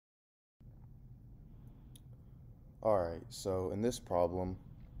Alright, so in this problem,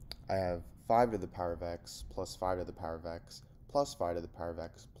 I have 5 to the power of x plus 5 to the power of x plus 5 to the power of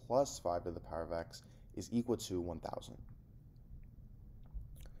x plus 5 to the power of x is equal to 1,000.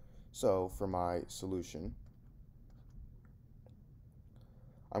 So for my solution,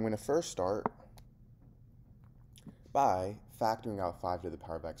 I'm going to first start by factoring out 5 to the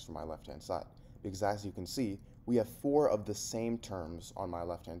power of x from my left-hand side. Because as you can see, we have 4 of the same terms on my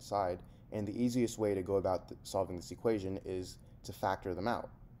left-hand side, and the easiest way to go about solving this equation is to factor them out.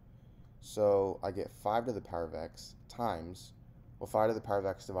 So I get 5 to the power of x times, well, 5 to the power of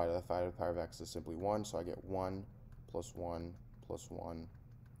x divided by 5 to the power of x is simply 1, so I get 1 plus 1 plus 1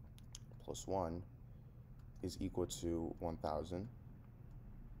 plus 1 is equal to 1,000.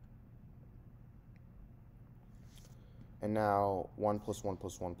 And now 1 plus 1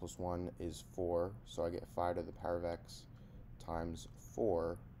 plus 1 plus 1 is 4, so I get 5 to the power of x times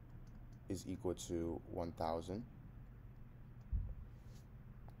 4 is equal to 1,000.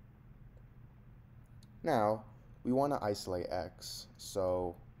 Now, we want to isolate x,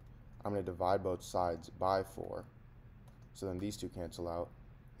 so I'm going to divide both sides by 4. So then these two cancel out,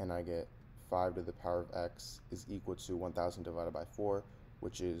 and I get 5 to the power of x is equal to 1,000 divided by 4,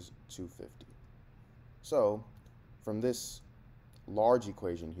 which is 250. So, from this large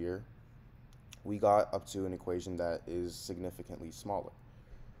equation here, we got up to an equation that is significantly smaller.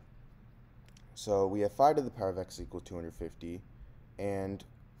 So we have 5 to the power of x equals 250, and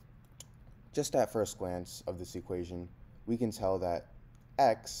just at first glance of this equation, we can tell that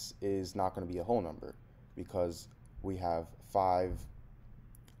x is not going to be a whole number because we have 5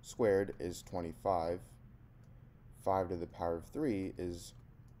 squared is 25, 5 to the power of 3 is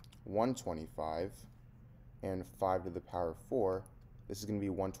 125, and 5 to the power of 4, this is going to be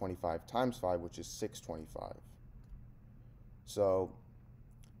 125 times 5, which is 625. So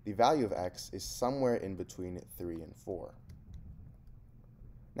the value of x is somewhere in between 3 and 4.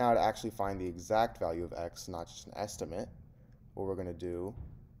 Now, to actually find the exact value of x, not just an estimate, what we're going to do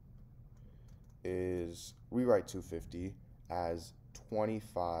is rewrite 250 as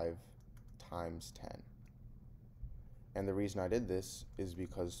 25 times 10. And the reason I did this is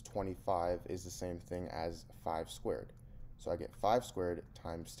because 25 is the same thing as 5 squared. So I get 5 squared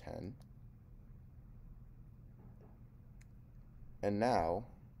times 10. And now,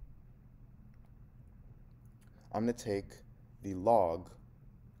 I'm going to take the log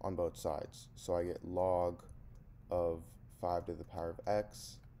on both sides. So I get log of 5 to the power of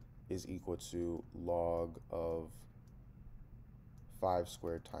x is equal to log of 5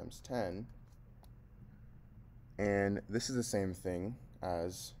 squared times 10. And this is the same thing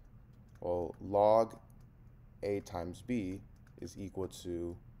as, well, log a times b is equal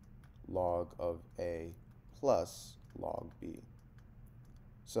to log of a plus log b.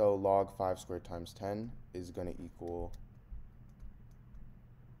 So log 5 squared times 10 is going to equal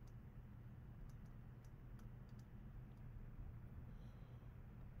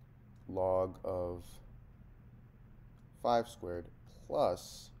log of 5 squared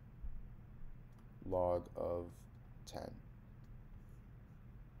plus log of 10.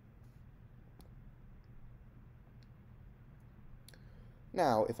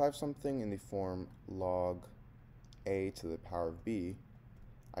 Now, if I have something in the form log a to the power of b,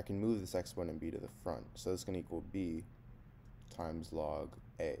 I can move this exponent b to the front. So this is going to equal b times log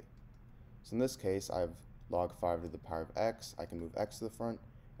a. So in this case, I have log 5 to the power of x. I can move x to the front,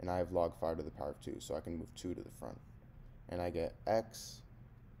 and I have log 5 to the power of 2, so I can move 2 to the front. And I get x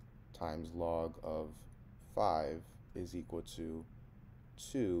times log of 5 is equal to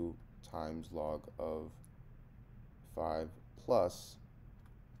 2 times log of 5 plus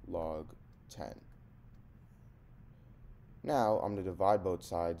log 10. Now I'm going to divide both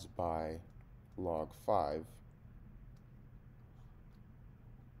sides by log 5.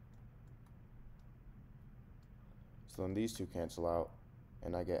 So then these two cancel out,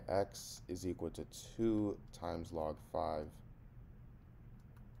 and I get x is equal to 2 times log 5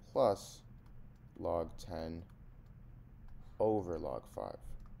 plus log 10 over log 5.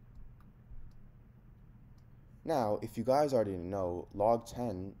 Now, if you guys already know, log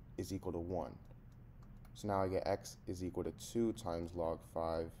 10 is equal to 1. So now I get x is equal to 2 times log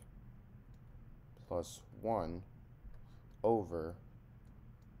 5 plus 1 over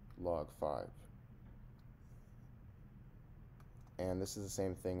log 5. And this is the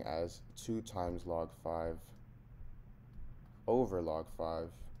same thing as 2 times log 5 over log 5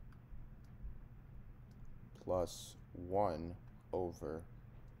 plus 1 over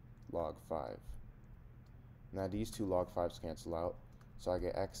log 5. Now these two log 5s cancel out, so I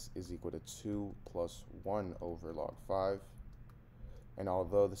get x is equal to 2 plus 1 over log 5. And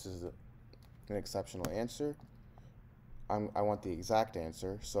although this is an exceptional answer, I want the exact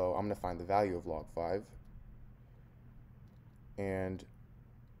answer, so I'm going to find the value of log 5. And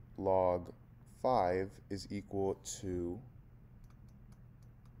log 5 is equal to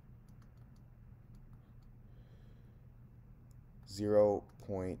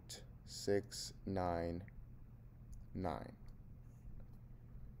 0.699,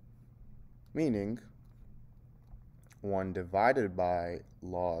 meaning 1 divided by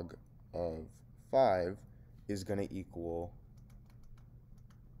log of 5 is going to equal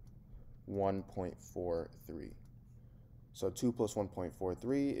 1.43. So 2 plus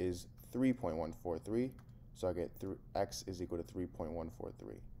 1.43 is 3.143. So I get x is equal to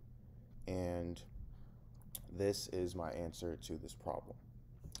 3.143. And this is my answer to this problem.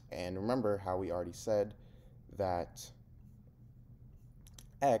 And remember how we already said that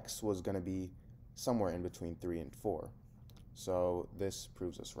x was going to be somewhere in between 3 and 4. So this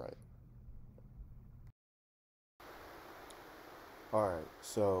proves us right. Alright,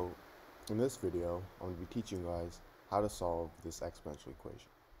 so in this video, I'm going to be teaching you guys how to solve this exponential equation.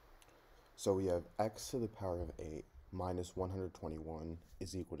 So we have x to the power of 8 minus 121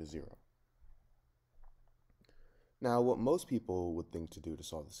 is equal to 0. Now, what most people would think to do to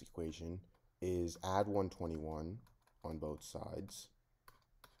solve this equation is add 121 on both sides.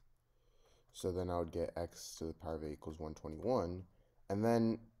 So then I would get x to the power of 8 equals 121. And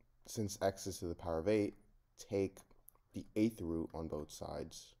then, since x is to the power of 8, take the 8th root on both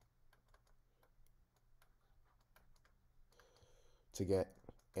sides to get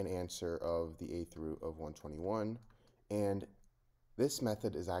an answer of the 8th root of 121. And this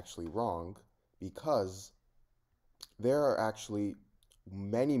method is actually wrong because there are actually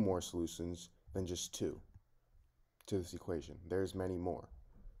many more solutions than just 2 to this equation. There's many more.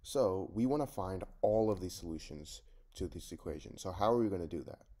 So we want to find all of these solutions to this equation. So how are we going to do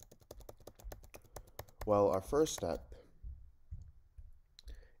that? Well, our first step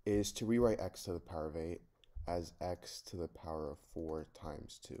is to rewrite x to the power of 8 as x to the power of 4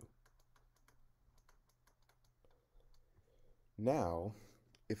 times 2. Now,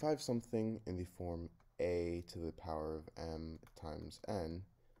 if I have something in the form a to the power of m times n,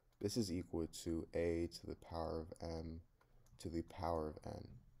 this is equal to a to the power of m to the power of n.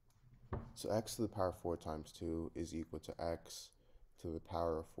 So x to the power of 4 times 2 is equal to x to the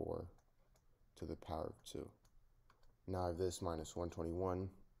power of 4 to the power of 2. Now I have this minus 121,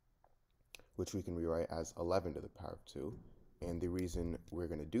 which we can rewrite as 11 to the power of 2. And the reason we're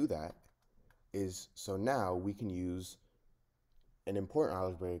going to do that is so now we can use an important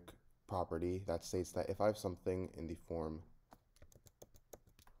algebraic property that states that if I have something in the form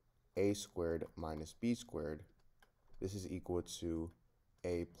a squared minus b squared, this is equal to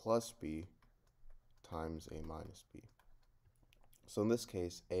a plus b times a minus b. So in this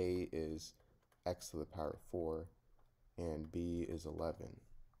case, a is x to the power of 4 and b is 11.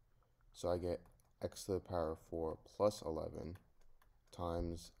 So I get x to the power of 4 plus 11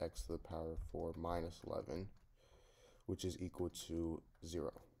 times x to the power of 4 minus 11, which is equal to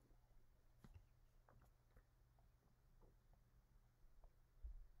 0.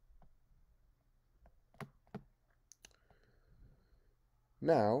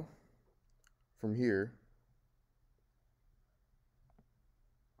 Now, from here,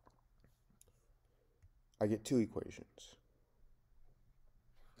 I get two equations.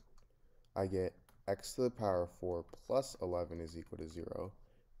 I get x to the power of 4 plus 11 is equal to 0,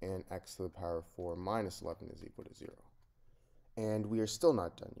 and x to the power of 4 minus 11 is equal to 0. And we are still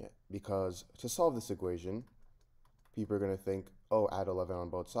not done yet, because to solve this equation, people are going to think, oh, add 11 on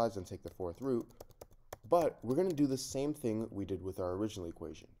both sides and take the 4th root. But we're going to do the same thing we did with our original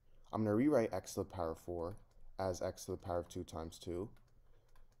equation. I'm going to rewrite x to the power of 4 as x to the power of 2 times 2.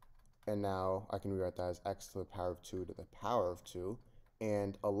 And now I can rewrite that as x to the power of 2 to the power of 2.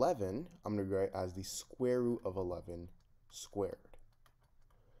 And 11, I'm going to rewrite as the square root of 11 squared.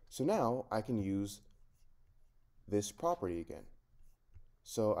 So now I can use this property again.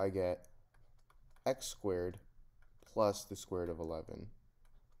 So I get x squared plus the square root of 11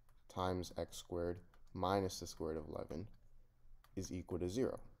 times x squared minus the square root of 11 is equal to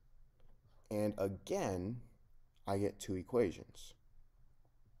 0. And again, I get two equations.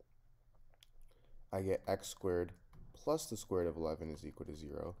 I get x squared plus the square root of 11 is equal to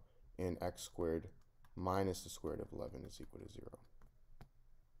 0, and x squared minus the square root of 11 is equal to 0.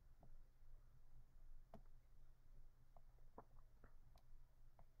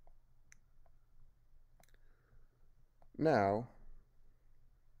 Now,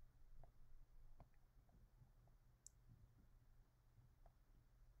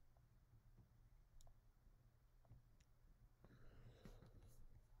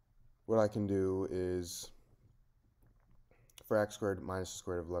 what I can do is for x squared minus the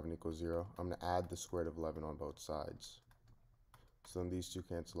square root of 11 equals 0, I'm going to add the square root of 11 on both sides. So then these two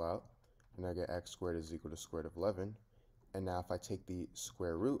cancel out, and I get x squared is equal to square root of 11. And now if I take the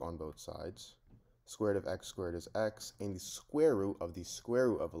square root on both sides, square root of x squared is x, and the square root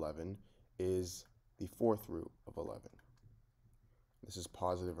of 11 is the fourth root of 11. This is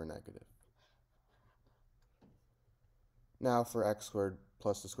positive or negative. Now for x squared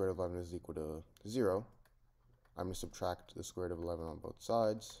plus the square root of 11 is equal to 0, I'm going to subtract the square root of 11 on both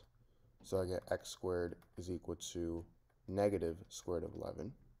sides. So I get x squared is equal to negative square root of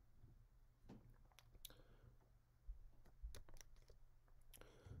 11.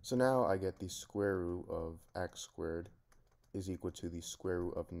 So now I get the square root of x squared is equal to the square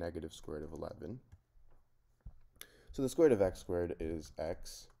root of negative square root of 11. So the square root of x squared is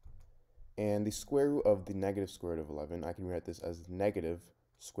x, and the square root of the negative square root of 11, I can write this as negative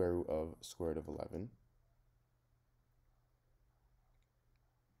square root of square root of 11.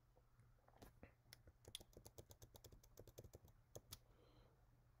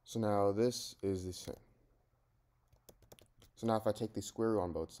 So now this is the same. So now if I take the square root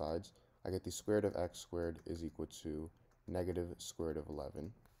on both sides, I get the square root of x squared is equal to negative square root of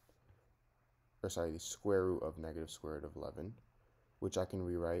 11. Or sorry, the square root of negative square root of 11, which I can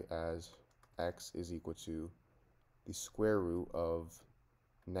rewrite as x is equal to the square root of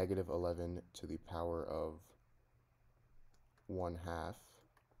negative 11 to the power of 1/2,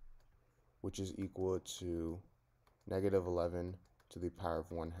 which is equal to negative 11 to the power of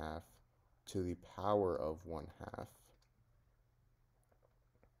 1/2 to the power of 1/2.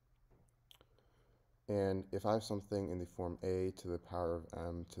 And if I have something in the form a to the power of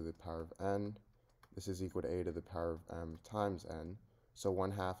m to the power of n, this is equal to a to the power of m times n. So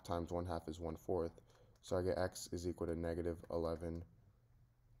 1/2 times 1/2 is 1/4. So I get x is equal to negative 11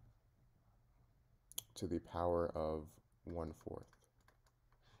 to the power of 1/4.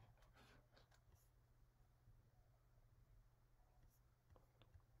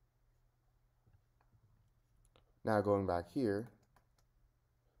 Now going back here,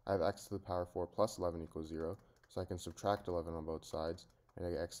 I have x to the power 4 plus 11 equals 0. So I can subtract 11 on both sides, and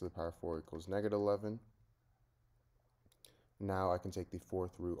I get x to the power 4 equals negative 11. Now I can take the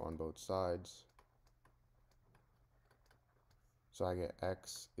fourth root on both sides. So I get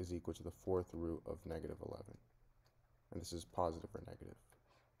x is equal to the fourth root of negative 11. And this is positive or negative.